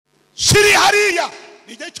shiri hariya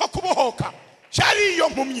igihe cyo kubohoka cyari iyo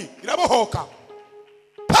mpumyi irabohoka.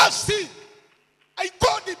 Pasi I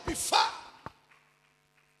got it before.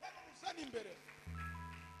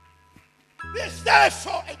 This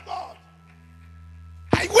therefore a God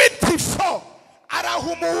I went before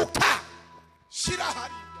arahumuka shira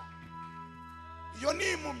hariya. Iyo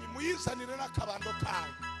ni impumyi muyizanire n'akabando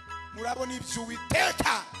kayo murabona ibyo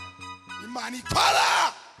Uwiteka Imana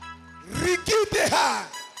ikora rigideha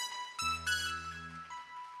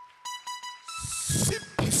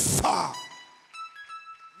sipifa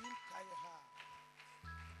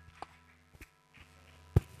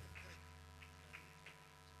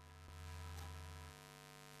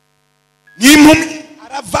n'impumyi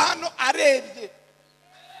aravano arebye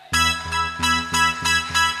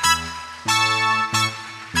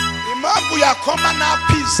impamvu yakoma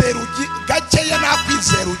nakwizera gakeya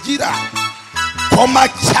nakwizera ugira koma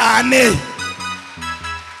cyane.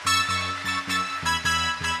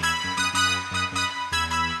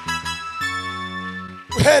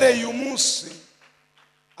 Uhereye umunsi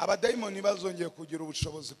abadayimoni bazongeye kugira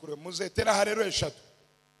ubushobozi kure muzetera haleluya eshatu.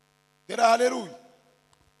 Tera haleluya.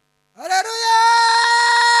 Haleluya.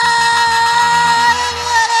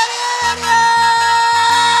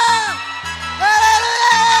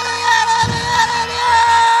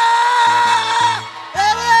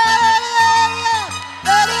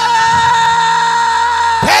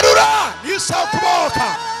 Terura isa kuboka.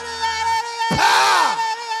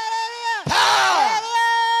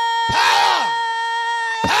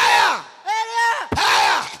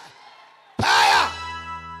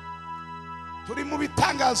 Turi mu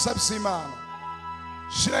bitangaza by'Imana.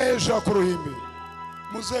 Shira hejuru ku ruhimbi.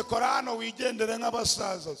 Muze korano wigendere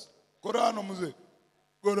nk'abasaza. Korano muze.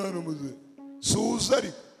 Korano muze. Suza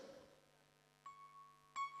ariko.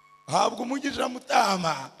 Habwa umugisha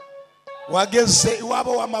mutama. Wageze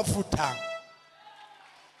iwabo w'amavuta.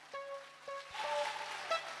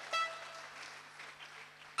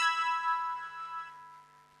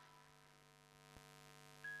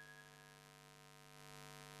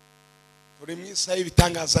 Turi mu isaha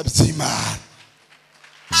y'ibitangaza by'Imana.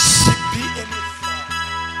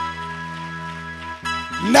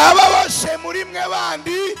 Nababashe muri mwe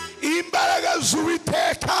bandi imbaraga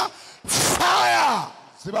z'Uwiteka fire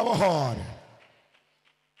zibabohore.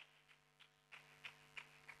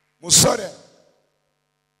 Musore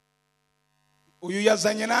uyu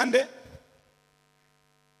yazanye nande?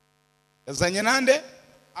 Yazanye nande?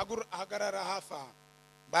 Ahagarara hafa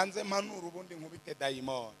banze mpanura ubundi nkubite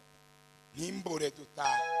dayimoni ntimbure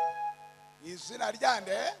dutaha izina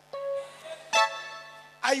ryande.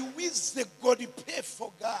 I wish the God pay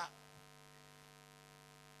for God.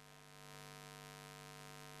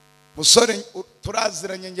 Musore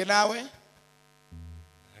turaziranye nge nawe?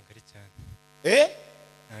 Nagari cyane.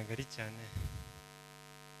 Nagari cyane.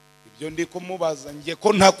 Ibyo ndi kumubaza nge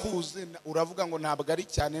ko ntakuze uravuga ngo ntabwo ari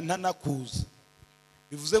cyane ntanakuze.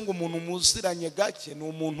 Bivuze ngo umuntu muziranye gake ni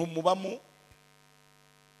umuntu mubamo.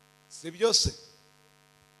 Si byose.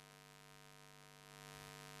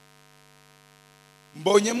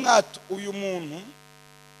 Mbonye mwato uyu muntu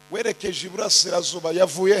werekeje iburasirazuba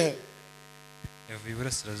yavuye he? Yavuye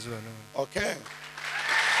iburasirazuba none. Okay.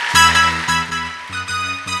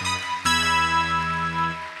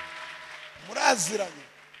 Muraziranye.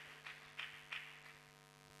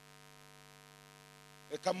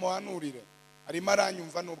 Reka muhanurire. Arimo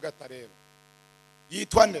aranyumva nubwo atareba.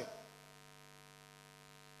 Yitwa nde?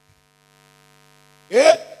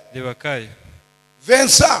 Lebakayo.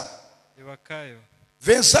 Vincent. Lebakayo.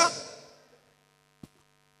 Vincent.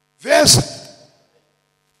 Vincent.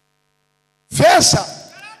 Vincent.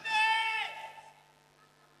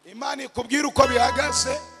 Imana ikubwira uko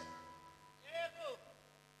bihagaze.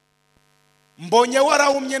 Mbonye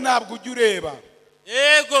warahumye ntabwo ujya ureba.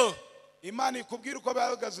 Yego. Imana ikubwira uko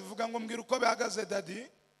bihagaze ivuga ngo mbwira uko bihagaze daddy.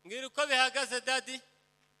 Mbwira uko bihagaze daddy.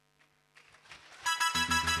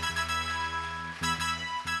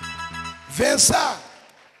 Vincent.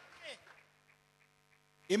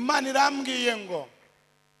 Imana irambwiye ngo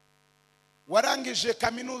warangije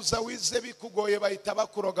kaminuza wize bikugoye bahita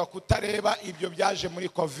bakuroga kutareba ibyo byaje muri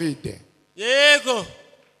COVID. Yego.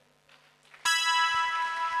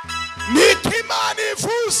 Niki Imana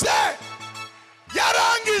ivuze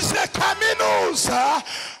yarangije kaminuza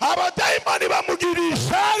abadayimoni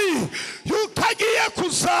bamugirisha ari yuko agiye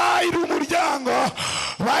kuzahira umuryango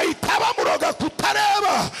bahita bamuroga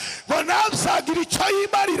kutareba ngo ntazagira icyo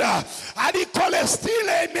yimarira ariko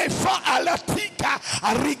lesitire nefa aratika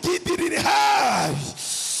arigidirire hayi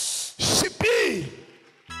shipi.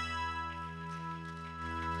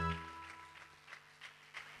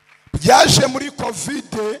 Byaje muri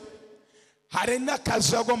COVID hari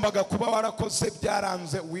n'akazi yagombaga kuba warakoze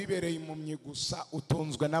byaranze wibereye impumyi gusa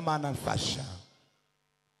utunzwe n'Imana mfasha.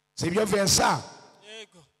 Sibyo Vincent?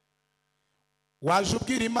 Yego. Waje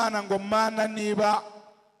ubwira Imana ngo Mana niba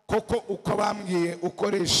koko uko bambwiye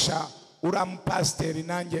ukoresha uramu pasiteri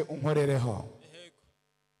nanjye unkorereho.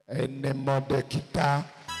 Yego. Ene modekita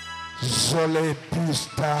zole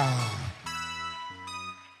pista.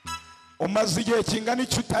 Umaze igihe kingana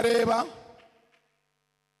iki utareba?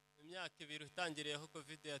 Imyaka 2 utangiriyeho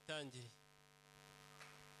covid yatangiye.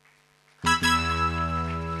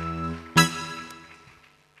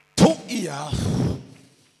 Iya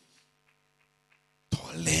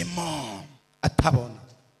tolemo atabona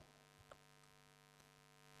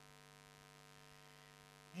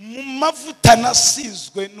mu mavuta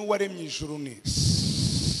nasizwe n'uwaremye ijuru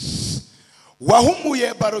n'isi,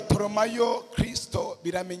 wahumuye Barutolomayo Kristo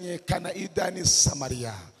biramenyekana idani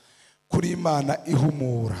Samariya kuri Imana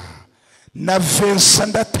ihumura na Vincent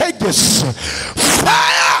ndategese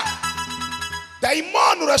fire.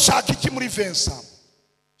 Daimon urashaka iki muri Vincent?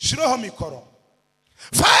 Shiraho mikoro.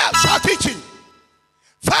 Fire shaka iki?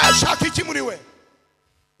 Fire shaka iki muri we?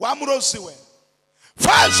 Wamurozi we.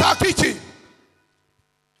 Fire shaka iki?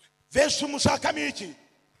 Vesu mushaka iki?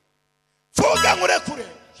 Fuga ngurekure.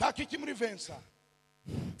 Shaka iki muri Vincent?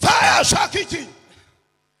 Fire shaka iki?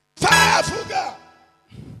 Fire fuga.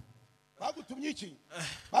 Bagutumye iki?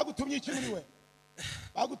 Bagutumye iki muri we?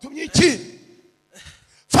 Bagutumye iki?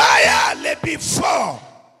 Fire le before.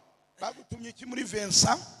 Bagutumye iki muri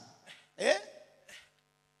Vincent?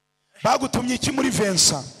 Bagutumye iki muri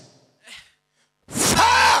Vincent?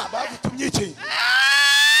 Fire! Bagutumye iki?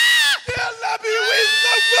 Love you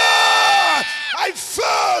wisdom God. I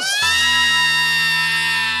first.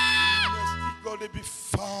 God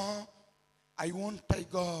before. I want by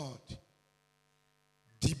God.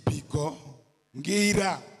 The bigo.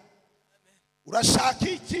 Ngira. Urashaka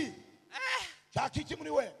iki? Shaka iki muri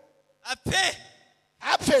we?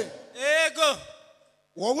 Apfe. Yego.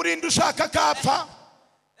 Wowe urinde ushaka kapfa?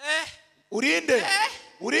 Urinde?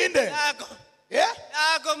 Urinde? Nago.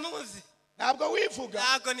 Nago muzi. Ntabwo wivuga?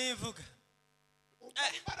 Nago nivuga.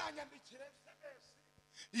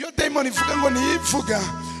 Iyo demon ivuga ngo niyivuga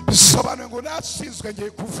bisobanuye ngo nasizwe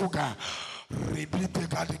ngiye kuvuga. Repeat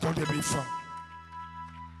God called the before.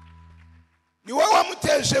 Ni wowe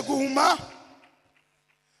wamuteje guhuma?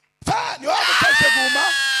 Ni wowe wamuteje guhuma?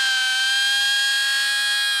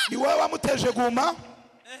 Ni wowe wamuteje guhuma?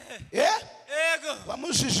 Yego.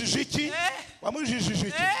 Wamujijije iki? Wamujijije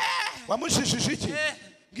iki? Wamujijije iki?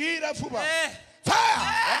 Ngira vuba. Fire!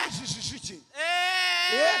 Wamujijije iki?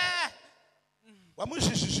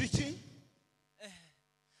 Wamujijije iki?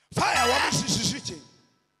 Fire! Wamujijije iki?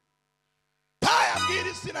 Fire! Mbwira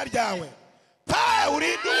izina ryawe. Fire!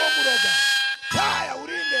 Urinde uwo muroga. Fire!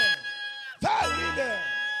 Urinde. Fire! Urinde.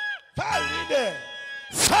 Fire! Urinde.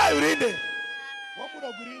 Fire! Urinde. Uwo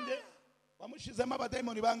muroga urinde. Wamushizemo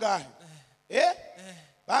abadayimoni bangahe?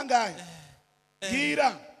 Bangahe?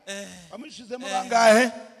 Gira. Wamushizemo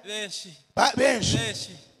bangahe? Benshi. Benshi.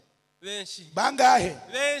 Benshi. Benshi. Bangahe?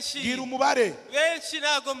 Benshi. Gira umubare. Benshi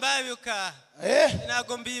nago mbabibuka.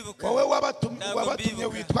 Nago mbibuka. Wowe wabatumye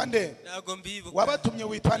witwa nde? Nago mbibuka. Wabatumye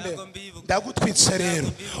witwa nde? Nago mbibuka. Ndagutwitse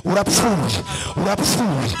rero. Urapfuye.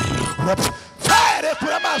 Urapfuye. Urapfuye. Fire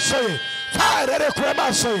kuri amaso ye. Fire kuri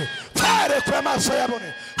amaso ye. Fire kuri amaso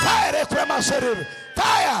yabone. Fire kuri amaso rebe.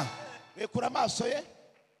 Fire. Rekura amaso ye.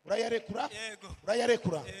 Urayarekura? Yego.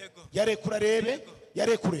 Urayarekura? Yego. Yarekura rebe. Yego.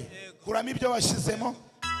 Yarekure. Kuramo ibyo washizemo.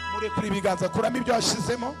 Murekura ibiganza. Kuramo ibyo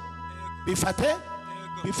washizemo. Bifate.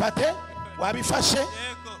 Bifate. Wabifashe.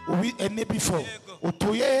 Yego. Ene before. Yego.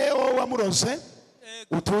 Utuye he wowe wamuroze? Yego.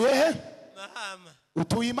 Utuye he? Mahama.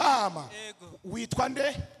 Utuye Mahama. Yego. Witwa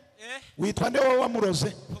nde? Witwa nde wowe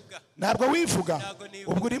wamuroze? Ntabwo wivuga?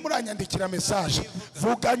 Ubwo urimo uranyandikira message.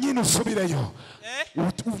 Vuga nyine usubireyo.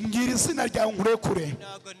 Umbwira izina ryawe nkurekure.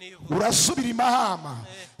 Urasubira i Mahama.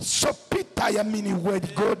 So Peter ya mini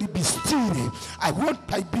word God be still. I want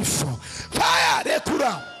by before. Fire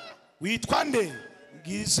rekura. Witwa nde?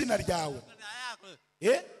 Mbwira izina ryawe.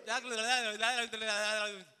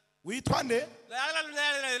 Witwa nde?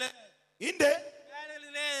 Inde?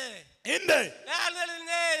 Inde?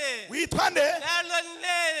 Witwa nde?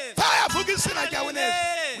 Fire vuga izina ryawe neza.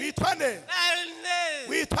 Witwa nde?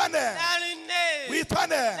 Witwa nde? Witwa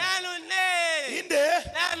nde? Inde?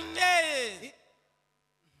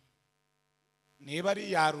 Niba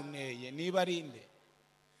ari yaruneye, niba ari inde?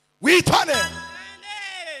 Witwa nde?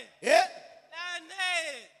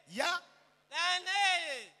 Ya?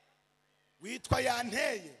 Witwa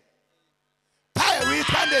yanteye. Fire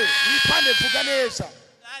witwa nde? Witwa nde vuga neza.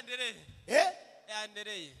 Yandereye.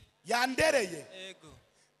 Yandereye. yandereye. Yego.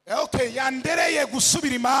 Okay, yandereye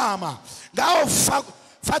gusubira imama. Ngaho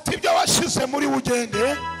fata ibyo washize muri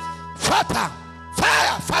ugende. Fata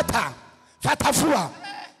vuba.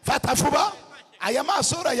 Fata vuba. Aya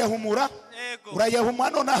maso urayahumura. Yego. Urayahumura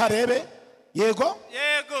none harebe. Yego.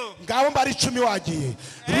 Yego. Ngaho mbari 10 wagiye.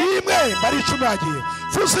 Rimwe mbari 10 wagiye.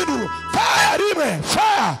 Fusinduru. Fire rimwe.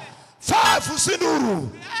 Fire. Fusinduru.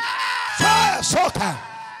 Fire soka.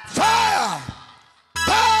 Fire.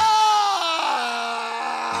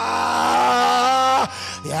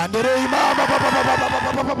 Yandere imama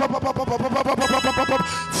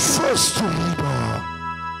first riba.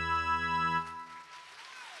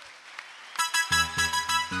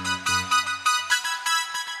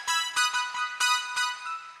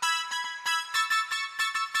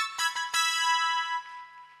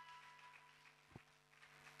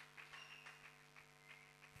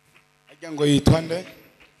 Ngo yitwa nde?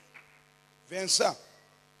 Vincent.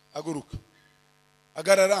 Aguruka.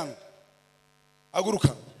 Agararanga. Aguruka.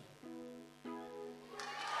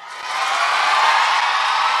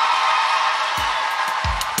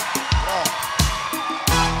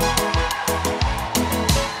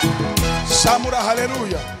 Samura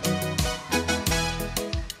haleluya.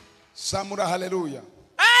 Samura haleluya.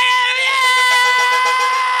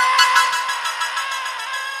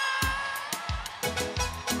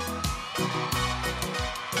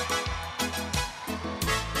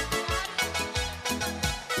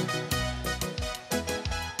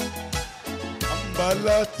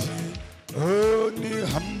 Hambalati, oh ni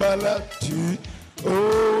hambalati,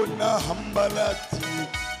 oh na hambalati,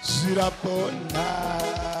 zirapona.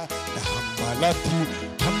 Hambalati,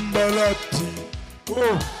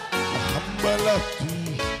 oh na hambalati,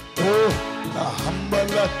 oh na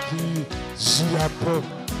hambalati,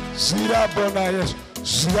 zirapona yes,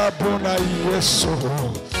 zirapona yeso,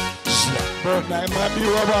 zirapona mami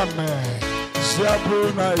wabame,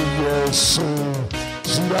 zirapona yeso.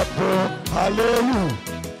 Hallelujah.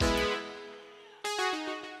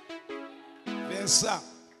 Bensa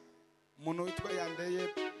muntu witwa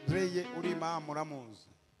yandereye uri mama muramuzi.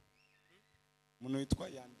 Muntu witwa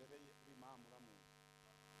yandereye uri mama muramuzi.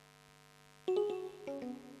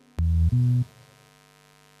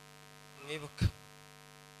 Mwibuka.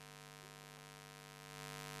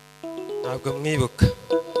 Ntabwo mwibuka.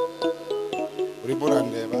 Uri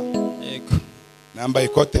burandeba? Yego. Nambaye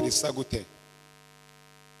ikote risa gute?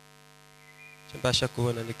 Mbasha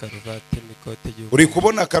kubona ni karuvati n'ikote y'ubururu. Uri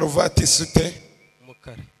kubona karuvati sute?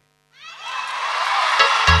 Umukara.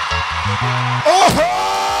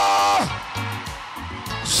 Oho!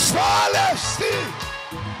 Salesi!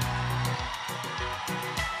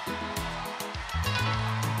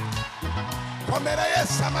 Komera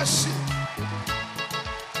Yesu amashi.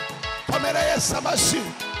 Komera Yesu amashi.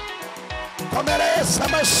 Komera Yesu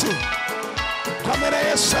amashi. Komera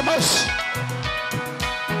Yesu amashi.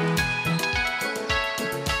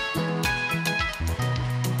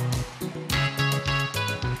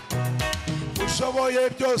 Ushoboye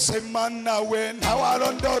byose Mana we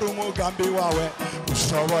ntawarondora umugambi wawe.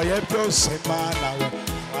 Ushoboye byose Mana we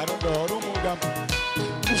ntawarondora umugambi.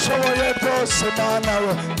 Ushoboye byose Mana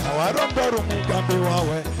we ntawarondora umugambi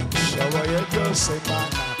wawe. Ushoboye byose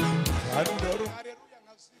Mana ntawarondora.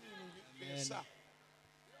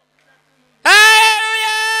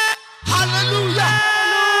 Hallelujah.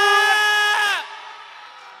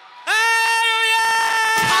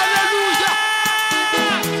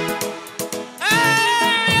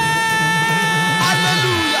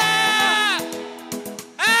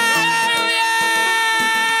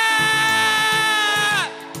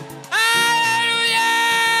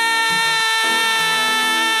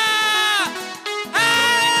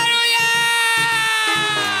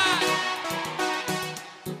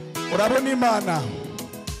 Urabona Imana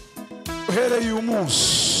uhereye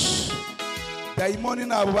umunsi dayimoni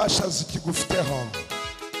nabo bashaze ikigufiteho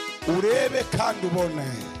urebe kandi ubone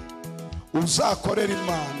uzakorera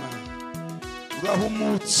Imana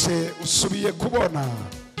urahumutse usubiye kubona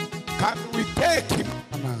kandi witeka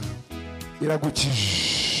Imana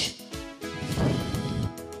iragukije.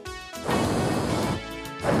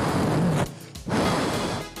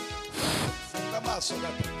 Funga amaso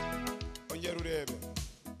gato ongera urebe.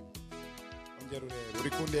 Uri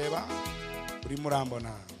kundeba uri murambona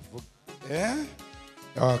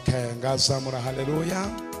okay ngazamura haleluya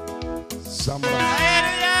zamura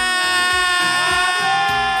haleluya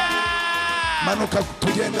manuka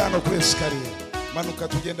tugende hano kuri esikariye manuka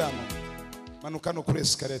tugende hano manuka no kuri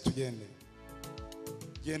esikariye tugende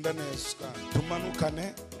genda neza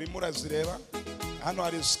tumanukane uri murazireba hano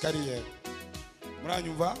hari esikariye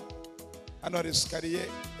muranyumva hano hari esikariye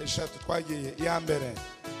eshatu twagiye iya mbere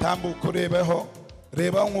tambuka urebeho,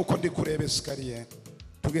 reba nk'uko ndi kureba esikariye.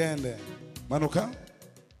 Tugende, manuka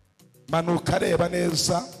manuka, reba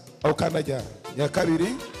neza aho kandagira. Ya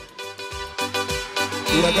kabiri,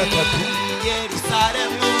 iya gatatu,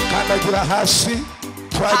 kandagira hasi.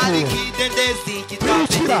 Twagiye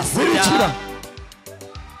wirukira wirukira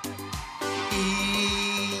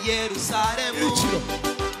wirukira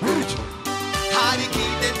wirukira. hari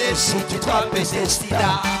ikidendezi cyitwa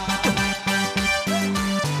Bethesda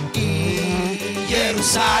i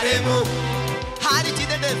Yerusalemu. Hari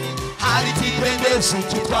ikidendezi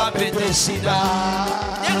cyitwa Bethesda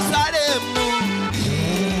Yerusalemu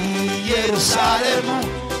i Yerusalemu.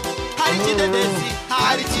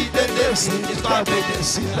 Hari ikidendezi cyitwa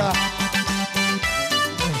Bethesda.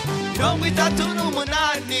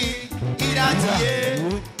 38 irangiye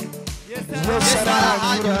Yesu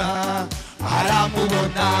arahanyura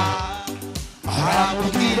aramubona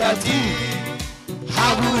aramubwira ati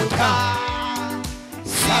haguruka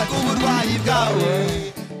siga uburwayi bwawe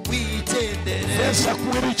witendere. Vesa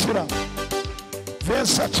kuwirukira,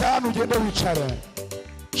 vesa cyane ugende wicare,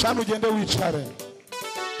 cyane ugende wicare.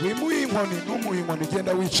 Wimuye inkoni n'umuye inkoni,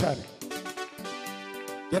 genda wicare,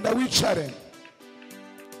 genda wicare.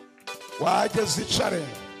 Wageze icare.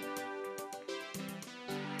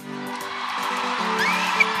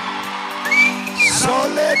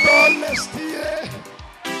 Sole dolestie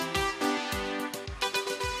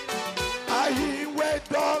ahiwe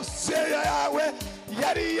dosiye yawe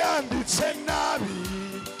yari yanditse nabi,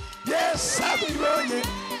 Yesu abibonye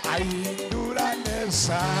ahindura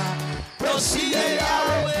neza. Dosiye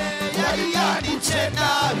yawe yari yanditse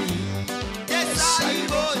nabi,